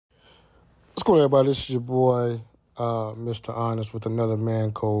Hello, everybody. This is your boy, Mr. Honest, with another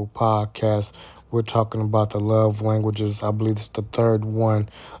Man Code podcast. We're talking about the love languages. I believe it's the third one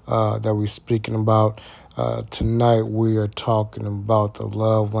that we're speaking about. Tonight, we are talking about the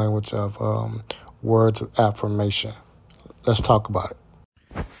love language of words of affirmation. Let's talk about it.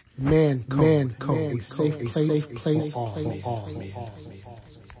 Man Code, a safe place for all men.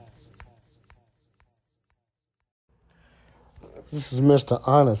 This is Mr.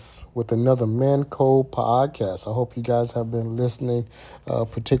 Honest with another Man Code podcast. I hope you guys have been listening,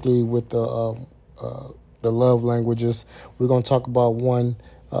 particularly with the love languages. We're going to talk about one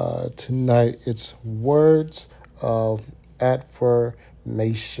tonight. It's words of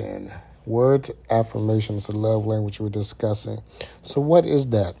affirmation. Words of affirmation is the love language we're discussing. So what is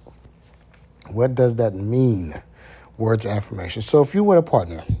that? What does that mean? Words of affirmation. So if you were a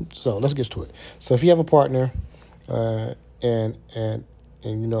partner, so let's get to it. So if you have a partner, and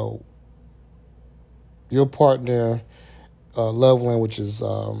you know, your partner love language is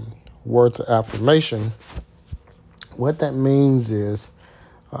words of affirmation. What that means is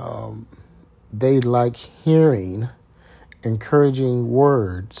they like hearing encouraging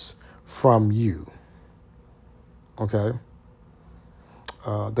words from you. Okay?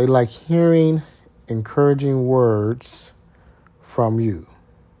 They like hearing encouraging words from you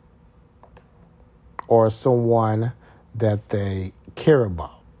or someone that they care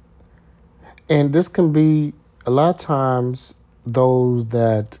about. And this can be a lot of times those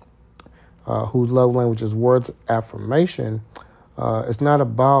that whose love language is words of affirmation. It's not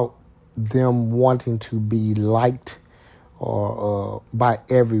about them wanting to be liked or by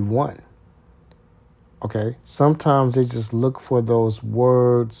everyone. Okay, sometimes they just look for those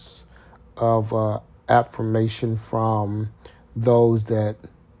words of affirmation from those that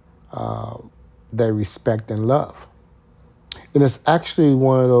they respect and love. And it's actually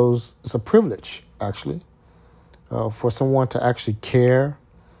one of those, it's a privilege, actually, for someone to actually care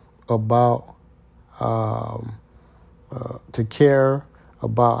about, how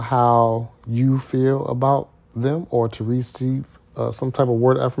you feel about them, or to receive some type of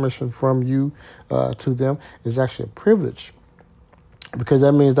word affirmation from you to them is actually a privilege, because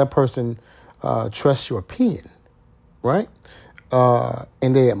that means that person trusts your opinion, right?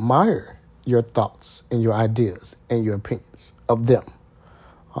 And they admire your thoughts and your ideas and your opinions of them.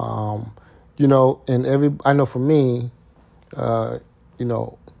 I know for me, I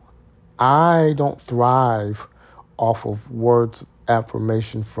don't thrive off of words of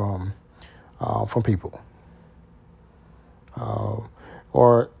affirmation from people.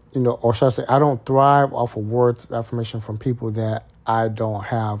 Or should I say, I don't thrive off of words of affirmation from people that I don't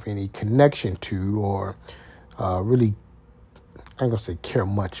have any connection to, or really, I ain't gonna say care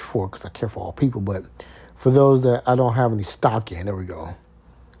much for, because I care for all people, but for those that I don't have any stock in, there we go.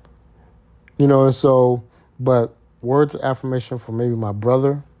 And so, but words of affirmation from maybe my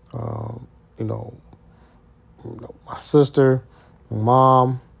brother, my sister, my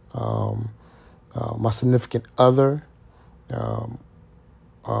mom, my significant other,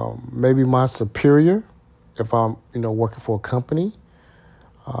 maybe my superior, if I'm, working for a company,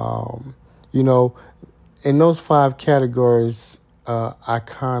 in those 5 categories, I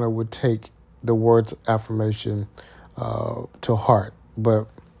kind of would take the words of affirmation to heart. But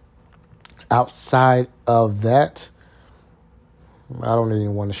outside of that, I don't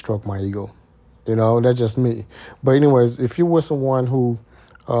even want to stroke my ego. That's just me. But anyways, if you're with someone who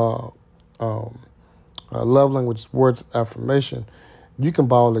love language, words of affirmation, you can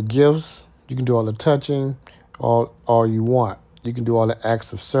buy all the gifts, you can do all the touching, all you want. You can do all the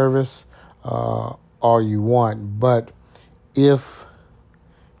acts of service, all you want. But if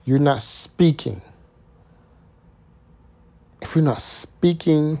you're not speaking,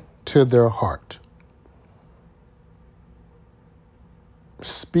 to their heart,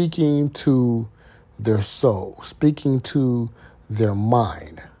 speaking to their soul, speaking to their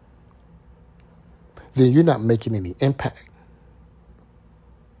mind, then you're not making any impact.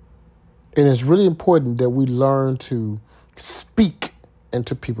 And it's really important that we learn to speak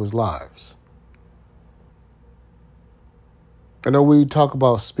into people's lives. I know we talk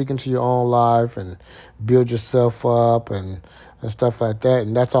about speaking to your own life and build yourself up and stuff like that,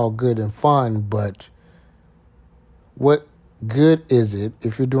 and that's all good and fun, but what good is it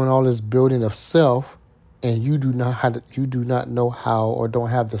if you're doing all this building of self and you do not know how or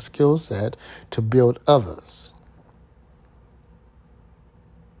don't have the skill set to build others?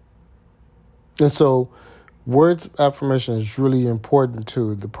 And so words of affirmation is really important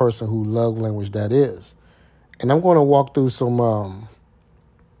to the person who love language that is. And I'm going to walk through some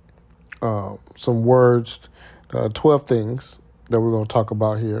words, 12 things that we're going to talk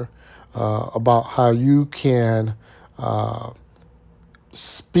about here about how you can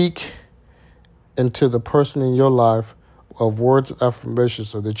speak into the person in your life of words of affirmation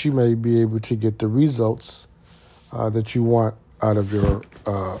so that you may be able to get the results that you want out of your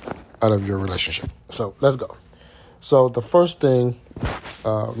relationship. So let's go. So the first thing,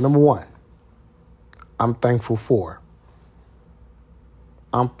 number one, I'm thankful for.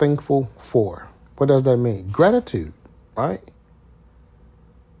 I'm thankful for. What does that mean? Gratitude, right?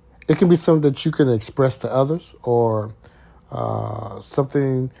 It can be something that you can express to others, or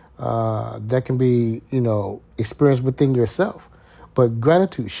something that can be, experienced within yourself. But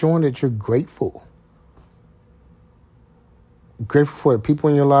gratitude, showing that you're grateful. Grateful for the people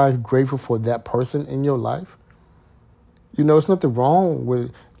in your life, grateful for that person in your life. It's nothing wrong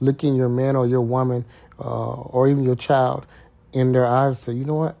with looking your man or your woman or even your child in their eyes and say, you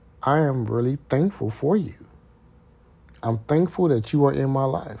know what? I am really thankful for you. I'm thankful that you are in my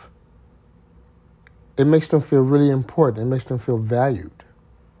life. It makes them feel really important. It makes them feel valued.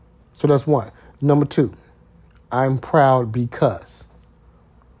 So that's one. Number two, I'm proud because.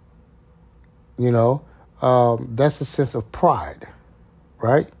 That's a sense of pride,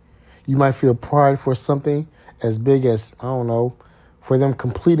 right? You might feel pride for something as big as, for them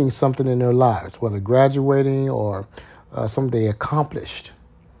completing something in their lives, whether graduating or something they accomplished.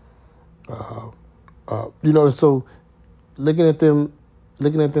 So looking at them,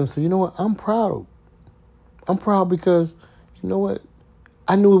 say, you know what, I'm proud. I'm proud because, you know what,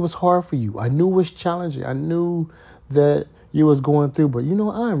 I knew it was hard for you. I knew it was challenging. I knew that you was going through, but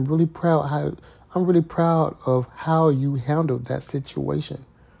I'm really proud of how you handled that situation,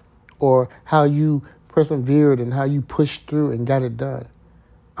 or how you persevered and how you pushed through and got it done.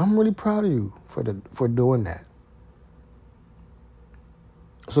 I'm really proud of you for doing that.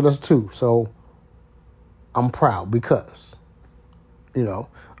 So that's two. So I'm proud because,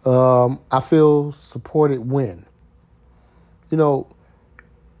 I feel supported when,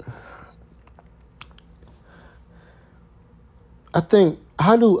 I think,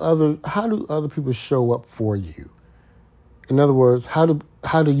 how do other people show up for you? In other words, how do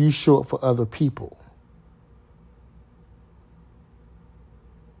you show up for other people?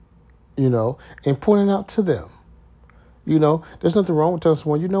 And pointing out to them. There's nothing wrong with telling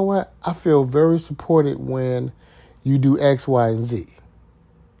someone, you know what? I feel very supported when you do X, Y, and Z.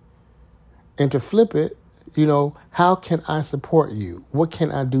 And to flip it, how can I support you? What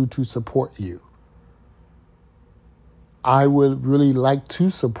can I do to support you? I would really like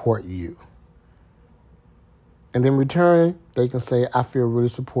to support you. And in return, they can say, I feel really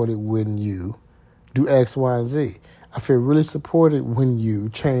supported when you do X, Y, and Z. I feel really supported when you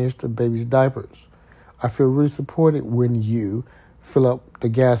change the baby's diapers. I feel really supported when you fill up the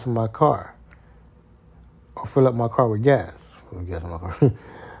gas in my car, or fill up my car with gas. Gas in my car.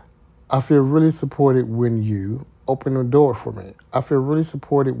 I feel really supported when you open the door for me. I feel really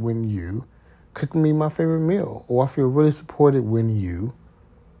supported when you cook me my favorite meal. Or I feel really supported when you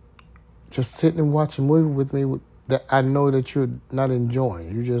just sit and watch a movie with me that I know that you're not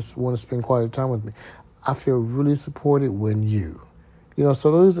enjoying. You just want to spend quality time with me. I feel really supported when you.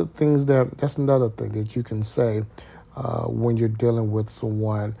 So those are things that's another thing that you can say when you're dealing with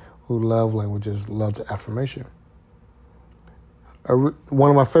someone who love languages, loves affirmation. One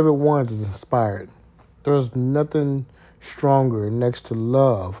of my favorite ones is inspired. There's nothing stronger next to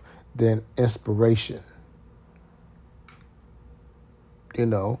love than inspiration.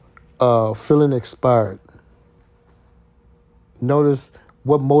 Feeling inspired. Notice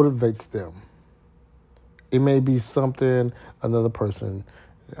what motivates them. It may be something another person,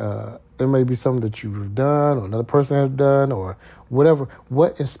 it may be something that you've done or another person has done or whatever.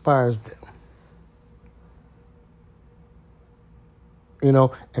 What inspires them?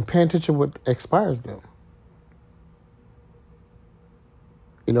 And paying attention to what inspires them.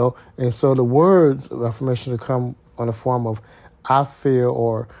 And so the words of affirmation come on the form of I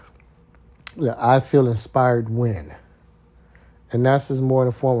feel inspired when. And that's just more in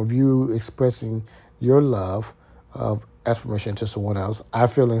the form of you expressing your love of affirmation to someone else. I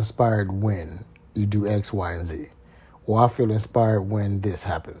feel inspired when you do X, Y, and Z. Or I feel inspired when this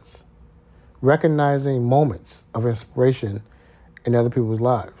happens. Recognizing moments of inspiration in other people's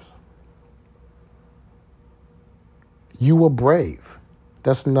lives. You are brave.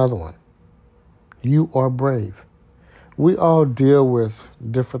 That's another one. You are brave. We all deal with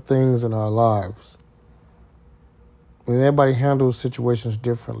different things in our lives. And everybody handles situations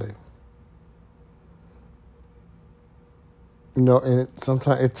differently. And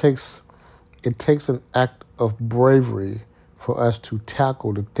sometimes it takes an act of bravery for us to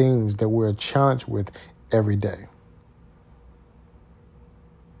tackle the things that we're challenged with every day.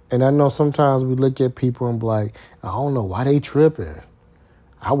 And I know sometimes we look at people and be like, I don't know why they tripping.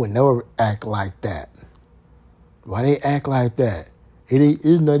 I would never act like that. Why they act like that?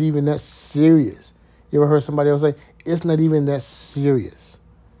 It's not even that serious. You ever heard somebody else say, it's not even that serious?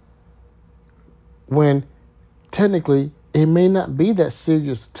 When technically it may not be that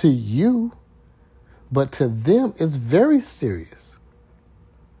serious to you, but to them it's very serious.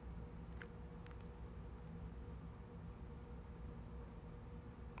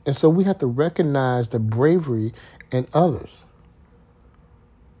 And so we have to recognize the bravery in others.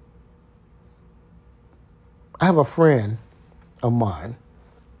 I have a friend of mine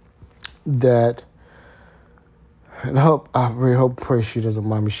that, and I really pray she doesn't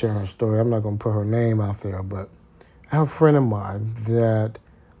mind me sharing her story. I'm not going to put her name out there, but I have a friend of mine that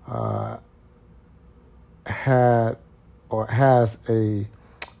had or has a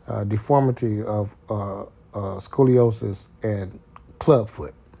deformity of scoliosis and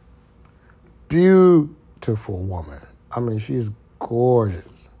clubfoot. Beautiful woman. I mean, she's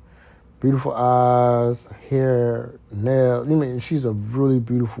gorgeous. Beautiful eyes, hair, nails. I mean, she's a really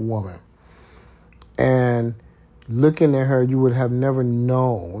beautiful woman. And looking at her, you would have never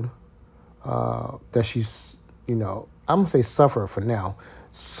known that she's, I'm going to say suffered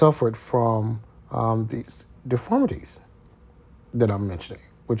from these deformities that I'm mentioning,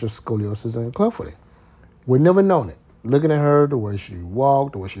 which are scoliosis and clubfooting. We'd never known it. Looking at her, the way she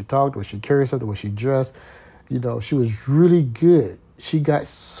walked, the way she talked, the way she carried herself, the way she dressed, she was really good. She got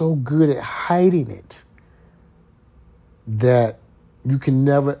so good at hiding it that you can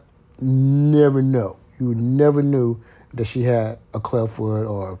never know. You never knew that she had a clubfoot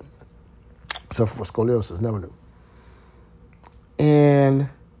or suffered from scoliosis. Never knew. And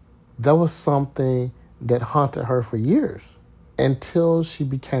that was something that haunted her for years until she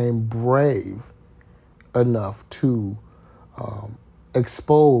became brave enough to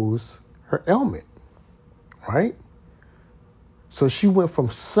expose her ailment, right? So she went from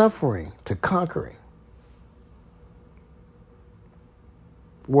suffering to conquering.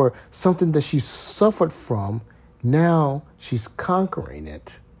 Where something that she suffered from, now she's conquering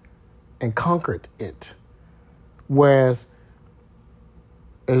it and conquered it. Whereas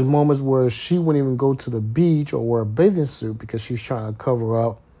there's moments where she wouldn't even go to the beach or wear a bathing suit because she's trying to cover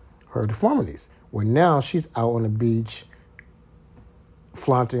up her deformities. Where now she's out on the beach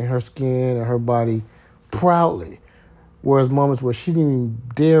flaunting her skin and her body proudly. Whereas moments where she didn't even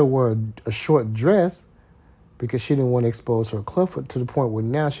dare wear a short dress because she didn't want to expose her clubfoot, to the point where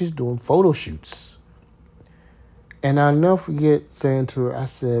now she's doing photo shoots. And I'll never forget saying to her, I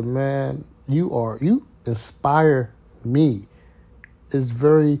said, man, you inspire me. It's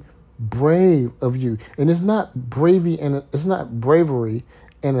very brave of you. And it's not bravery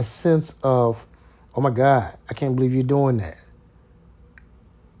in a sense of, oh my God, I can't believe you're doing that.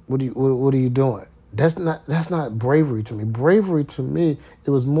 What are you doing? That's not bravery to me. Bravery to me, it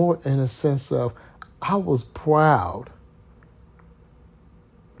was more in a sense of, I was proud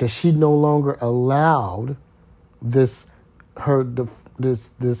that she no longer allowed this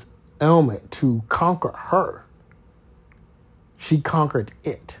ailment to conquer her. She conquered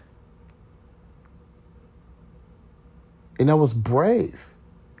it. And that was brave.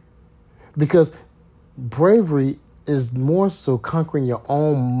 Because bravery is more so conquering your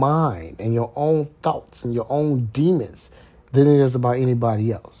own mind and your own thoughts and your own demons than it is about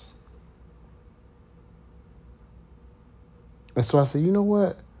anybody else. And so I said, you know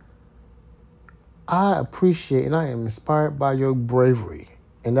what? I appreciate and I am inspired by your bravery.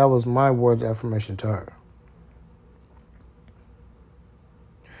 And that was my words of affirmation to her.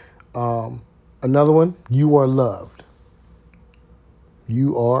 Another one, you are loved.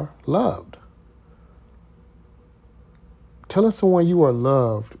 You are loved. Telling someone you are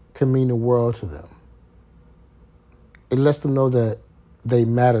loved can mean the world to them. It lets them know that they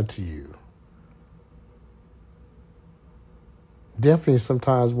matter to you. Definitely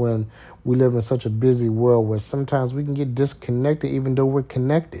sometimes when we live in such a busy world where sometimes we can get disconnected even though we're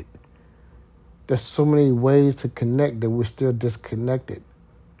connected. There's so many ways to connect that we're still disconnected.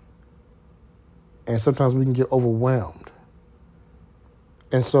 And sometimes we can get overwhelmed.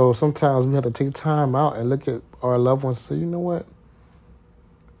 And so sometimes we have to take time out and look at our loved ones and say, you know what?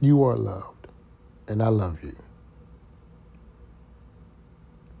 You are loved. And I love you.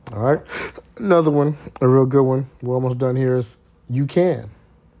 All right. Another one, a real good one. We're almost done here is you can.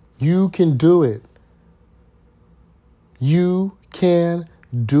 You can do it. You can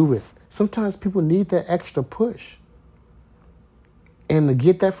do it. Sometimes people need that extra push. And to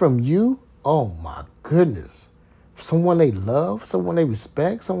get that from you, oh my goodness. Someone they love, someone they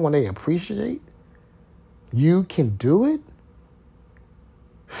respect, someone they appreciate. You can do it.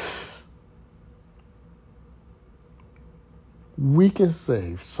 We can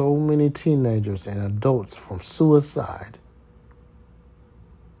save so many teenagers and adults from suicide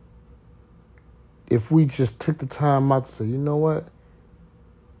if we just took the time out to say, you know what?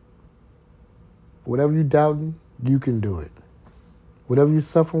 Whatever you're doubting, you can do it. Whatever you're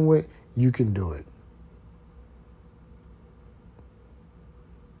suffering with, you can do it.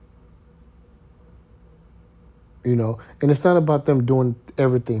 And it's not about them doing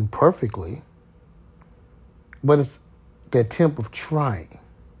everything perfectly, but it's the attempt of trying.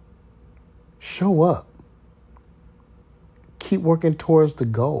 Show up. Keep working towards the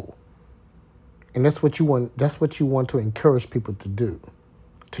goal. And that's what you want. That's what you want to encourage people to do.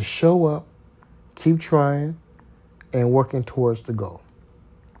 To show up, keep trying, and working towards the goal.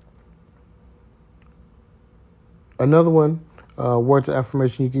 Another one, words of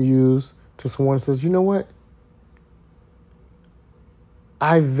affirmation you can use to someone that says, you know what?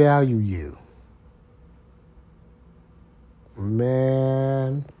 I value you.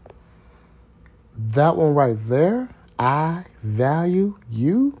 Man, that one right there, I value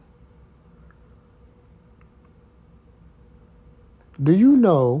you. Do you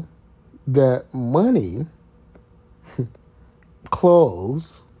know that money,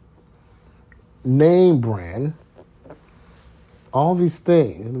 clothes, name brand, all these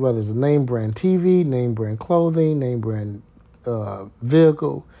things, whether it's a name brand TV, name brand clothing, name brand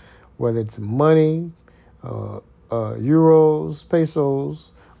vehicle, whether it's money, euros,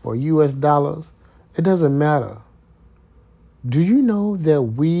 pesos, or US dollars, it doesn't matter. Do you know that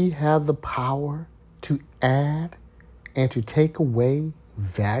we have the power to add and to take away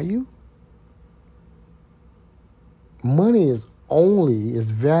value? Money is only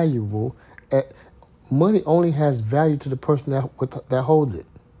as valuable. Money only has value to the person that holds it,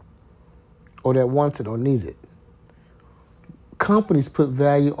 or that wants it, or needs it. Companies put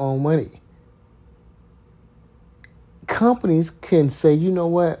value on money. Companies can say, you know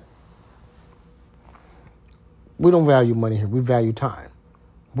what? We don't value money here. We value time.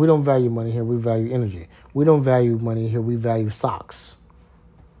 We don't value money here. We value energy. We don't value money here. We value socks.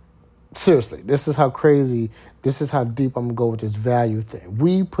 Seriously, this is how deep I'm going to go with this value thing.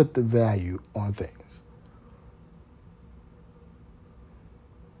 We put the value on things.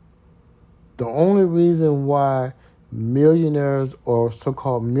 The only reason why millionaires or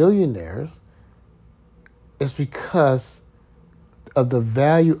so-called millionaires is because of the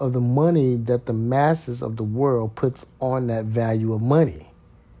value of the money that the masses of the world puts on that value of money.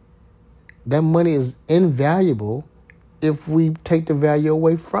 That money is invaluable if we take the value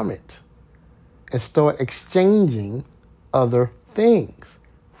away from it and start exchanging other things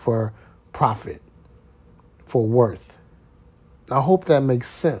for profit, for worth. I hope that makes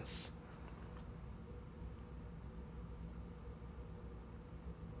sense.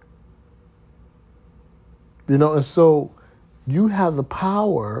 And so you have the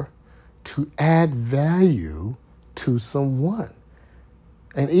power to add value to someone.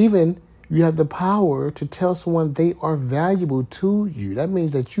 And even you have the power to tell someone they are valuable to you. That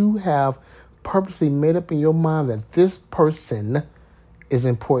means that you have purposely made up in your mind that this person is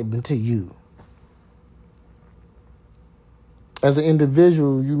important to you. As an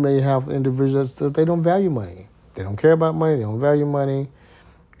individual, you may have individuals that they don't value money. They don't care about money. They don't value money.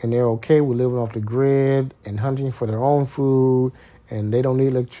 And they're okay with living off the grid and hunting for their own food. And they don't need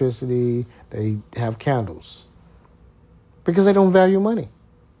electricity. They have candles. Because they don't value money.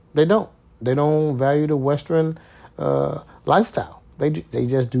 They don't. They don't value the Western lifestyle. They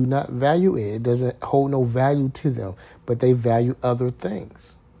just do not value it. It doesn't hold no value to them. But they value other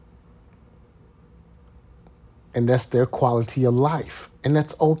things. And that's their quality of life. And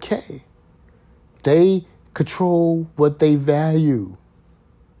that's okay. They control what they value.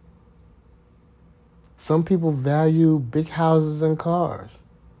 Some people value big houses and cars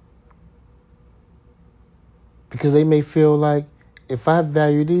because they may feel like if I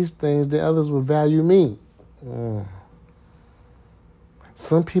value these things, the others will value me.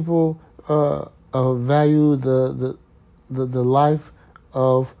 Some people value the life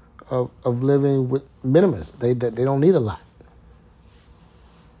of living with minimalists. They don't need a lot.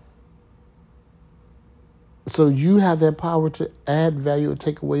 So you have that power to add value or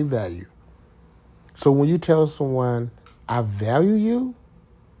take away value. So when you tell someone, I value you,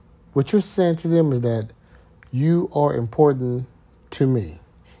 what you're saying to them is that you are important to me.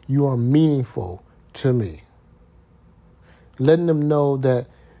 You are meaningful to me. Letting them know that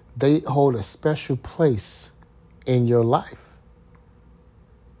they hold a special place in your life.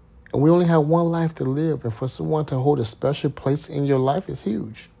 And we only have one life to live. And for someone to hold a special place in your life is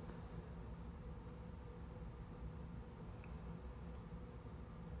huge.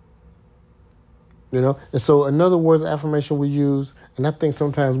 And so another word of affirmation we use, and I think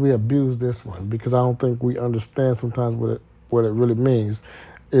sometimes we abuse this one because I don't think we understand sometimes what it really means,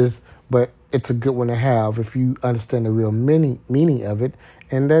 but it's a good one to have if you understand the real meaning of it,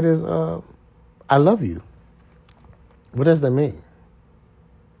 and that is, I love you. What does that mean?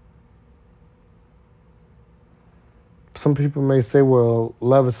 Some people may say, well,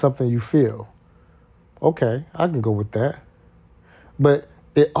 love is something you feel. Okay, I can go with that. But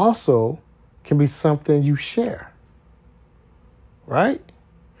it also can be something you share, right?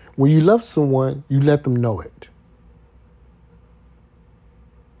 When you love someone, you let them know it.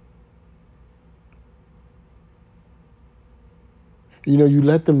 You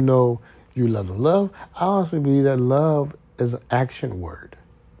let them know you love them. I honestly believe that love is an action word.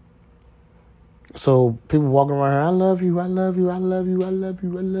 So people walking around here, I love you, I love you, I love you, I love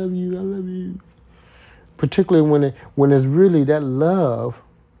you, I love you, I love you. Particularly when it's really that love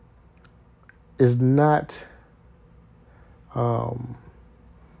is not.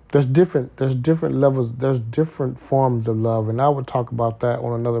 There's different levels. There's different forms of love, and I would talk about that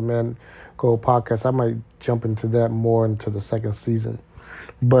on another Man Go podcast. I might jump into that more into the second season,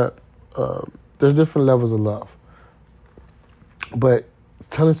 but there's different levels of love. But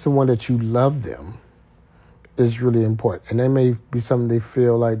telling someone that you love them is really important, and that may be something they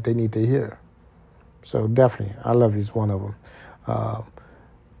feel like they need to hear. So definitely, I love you is one of them. I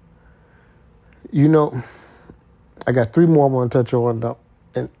got 3 more I want to touch on.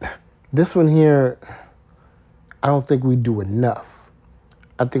 And this one here, I don't think we do enough.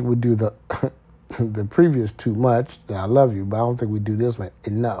 I think we do the the previous too much, that I love you, but I don't think we do this one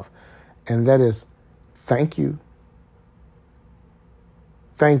enough. And that is, thank you.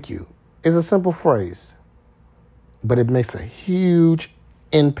 Thank you. It's a simple phrase, but it makes a huge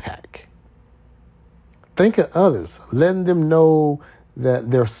impact. Think of others, letting them know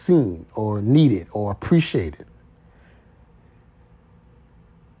that they're seen or needed or appreciated.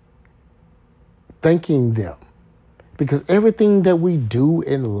 Thanking them. Because everything that we do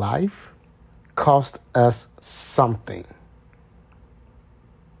in life costs us something.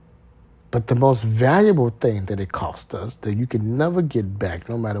 But the most valuable thing that it costs us, that you can never get back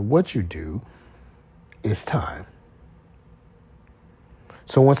no matter what you do, is time.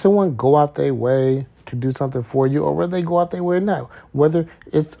 So when someone go out their way to do something for you, or whether they go out their way or not, whether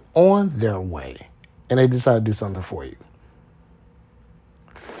it's on their way and they decide to do something for you,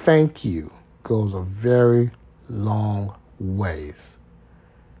 thank you goes a very long ways.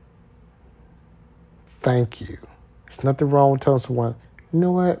 Thank you. There's nothing wrong with telling someone, you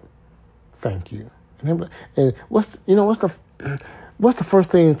know what? Thank you. And what's the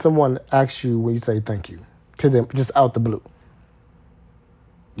first thing someone asks you when you say thank you to them, just out the blue?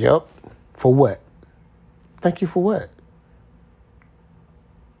 Yep. For what? Thank you for what?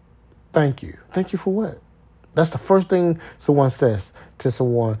 Thank you. Thank you for what? That's the first thing someone says to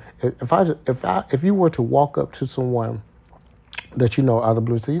someone. If you were to walk up to someone that you know out of the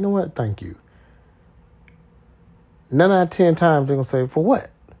blue and say, you know what? Thank you. 9 out of 10 times they're gonna say, for what?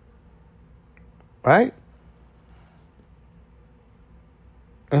 Right?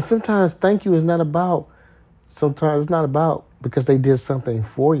 And sometimes thank you is not about. Sometimes it's not about because they did something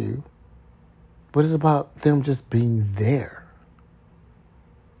for you, but it's about them just being there.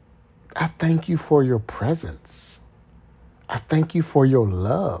 I thank you for your presence. I thank you for your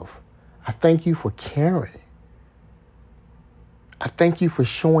love. I thank you for caring. I thank you for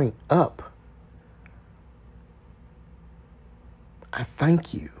showing up. I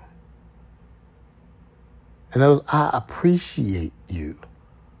thank you. And I appreciate you.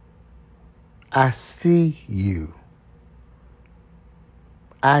 I see you.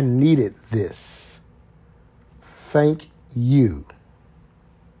 I needed this. Thank you.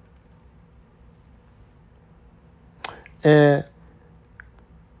 And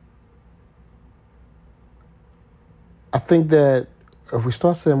I think that if we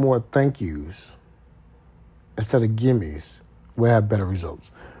start saying more thank yous instead of gimmes, we'll have better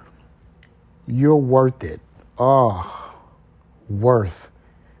results. You're worth it. Oh, worth.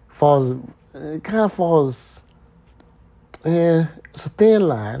 It kind of falls, it's a thin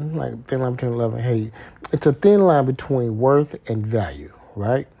line, like thin line between love and hate. It's a thin line between worth and value,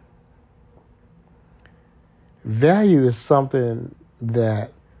 right? Value is something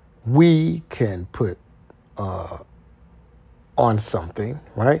that we can put on something,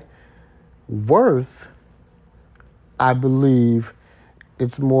 right? Worth, I believe,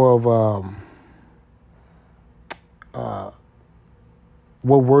 it's more of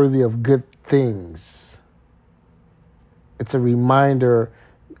we're worthy of good things. It's a reminder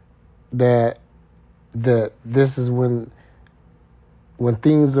that this is when when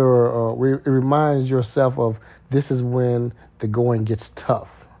things are, it reminds yourself of this is when the going gets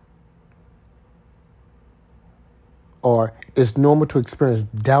tough. Or it's normal to experience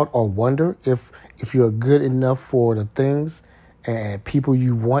doubt or wonder if you're good enough for the things and people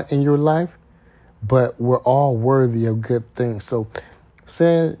you want in your life, but we're all worthy of good things. So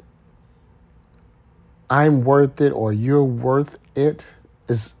saying I'm worth it or you're worth it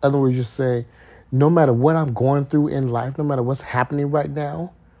is, in other words, you're saying no matter what I'm going through in life, no matter what's happening right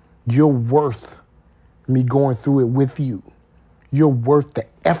now, you're worth me going through it with you. You're worth the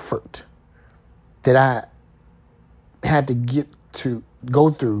effort that I had to go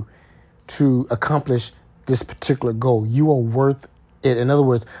through to accomplish this particular goal. You are worth it. In other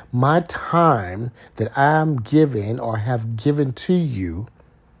words, my time that I'm giving or have given to you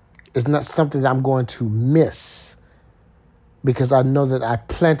is not something that I'm going to miss, because I know that I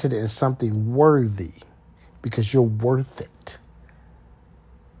planted it in something worthy, because you're worth it.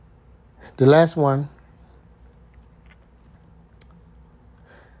 The last one,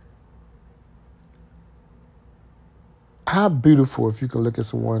 how beautiful if you can look at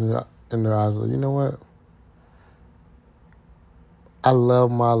someone in their eyes and, you know what? I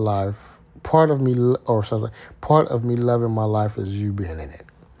love my life. Part of me loving my life is you being in it.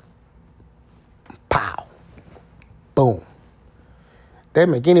 Pow. Boom. That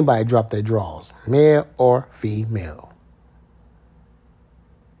make anybody drop their drawers, male or female.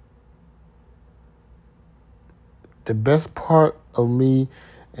 The best part of me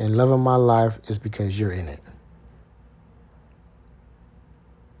and loving my life is because you're in it.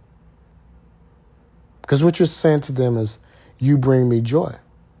 Because what you're saying to them is, you bring me joy.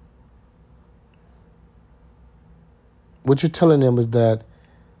 What you're telling them is that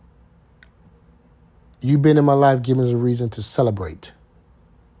you've been in my life, giving us a reason to celebrate.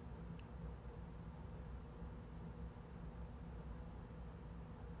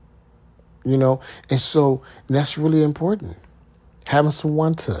 You know, and so that's really important. Having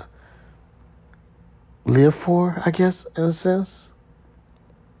someone to live for, I guess, in a sense.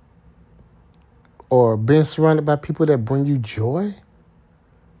 Or being surrounded by people that bring you joy,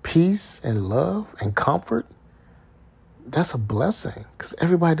 peace, and love, and comfort. That's a blessing, because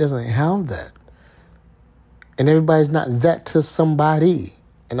everybody doesn't have that. And everybody's not that to somebody.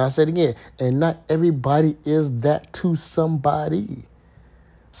 And I said again, and not everybody is that to somebody.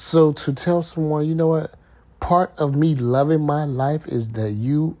 So to tell someone, you know what, part of me loving my life is that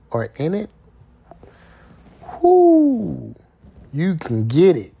you are in it. Whoo, you can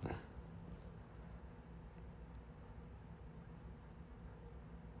get it.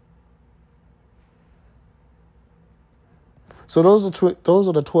 So those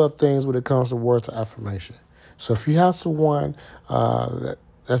are the 12 things when it comes to words of affirmation. So if you have someone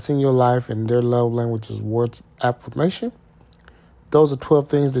that's in your life and their love language is words of affirmation, those are 12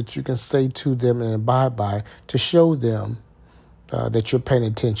 things that you can say to them and abide by to show them that you're paying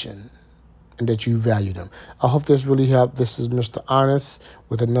attention and that you value them. I hope this really helped. This is Mr. Honest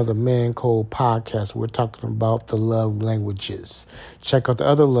with another Man Code podcast. We're talking about the love languages. Check out the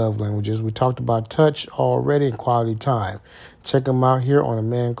other love languages. We talked about touch already and quality time. Check them out here on the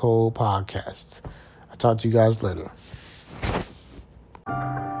Man Code podcast. I'll talk to you guys later.